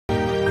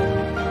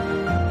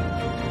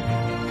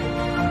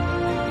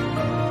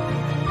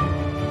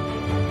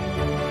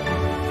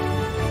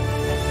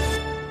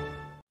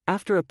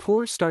After a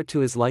poor start to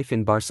his life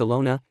in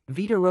Barcelona,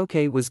 Vitor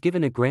Roque was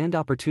given a grand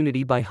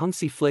opportunity by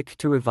Hansi Flick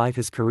to revive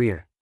his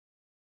career.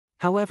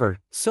 However,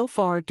 so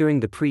far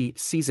during the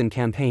pre-season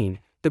campaign,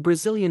 the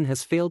Brazilian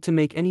has failed to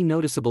make any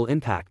noticeable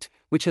impact,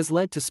 which has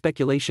led to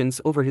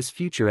speculations over his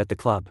future at the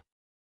club.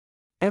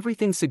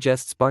 Everything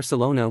suggests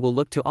Barcelona will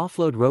look to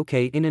offload Roque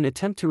in an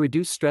attempt to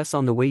reduce stress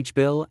on the wage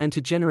bill and to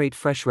generate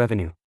fresh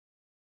revenue.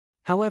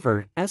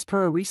 However, as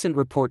per a recent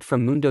report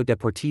from Mundo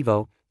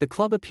Deportivo, the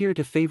club appear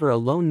to favor a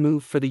loan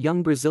move for the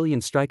young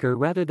Brazilian striker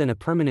rather than a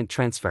permanent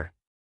transfer.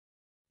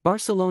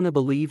 Barcelona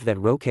believe that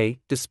Roque,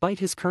 despite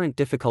his current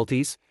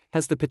difficulties,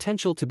 has the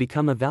potential to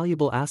become a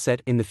valuable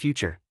asset in the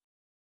future.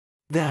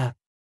 The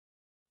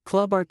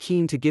club are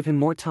keen to give him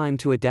more time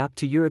to adapt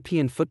to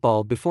European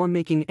football before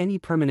making any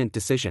permanent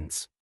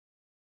decisions.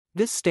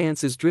 This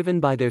stance is driven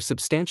by their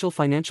substantial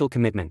financial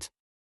commitment.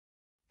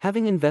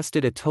 Having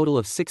invested a total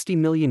of €60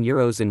 million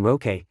in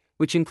Roque,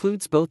 which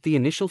includes both the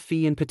initial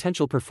fee and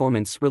potential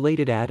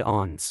performance-related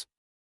add-ons.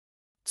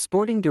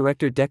 Sporting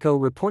director Deco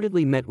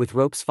reportedly met with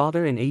Roque's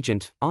father and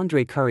agent,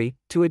 Andre Curry,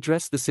 to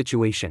address the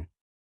situation.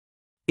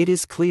 It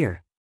is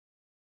clear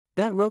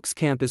that Roque's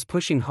camp is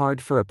pushing hard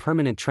for a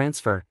permanent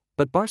transfer,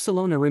 but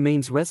Barcelona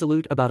remains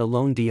resolute about a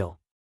loan deal.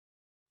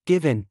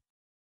 Given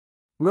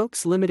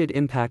Roque's limited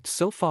impact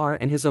so far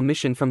and his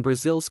omission from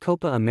Brazil's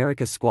Copa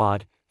America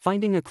squad,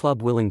 finding a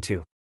club willing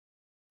to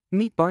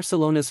meet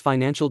Barcelona's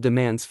financial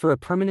demands for a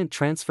permanent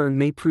transfer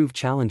may prove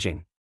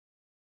challenging.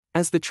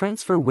 As the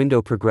transfer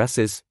window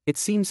progresses, it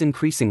seems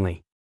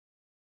increasingly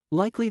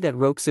likely that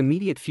Roque's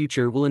immediate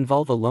future will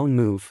involve a loan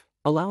move,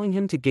 allowing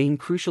him to gain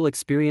crucial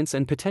experience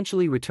and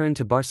potentially return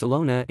to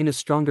Barcelona in a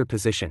stronger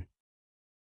position.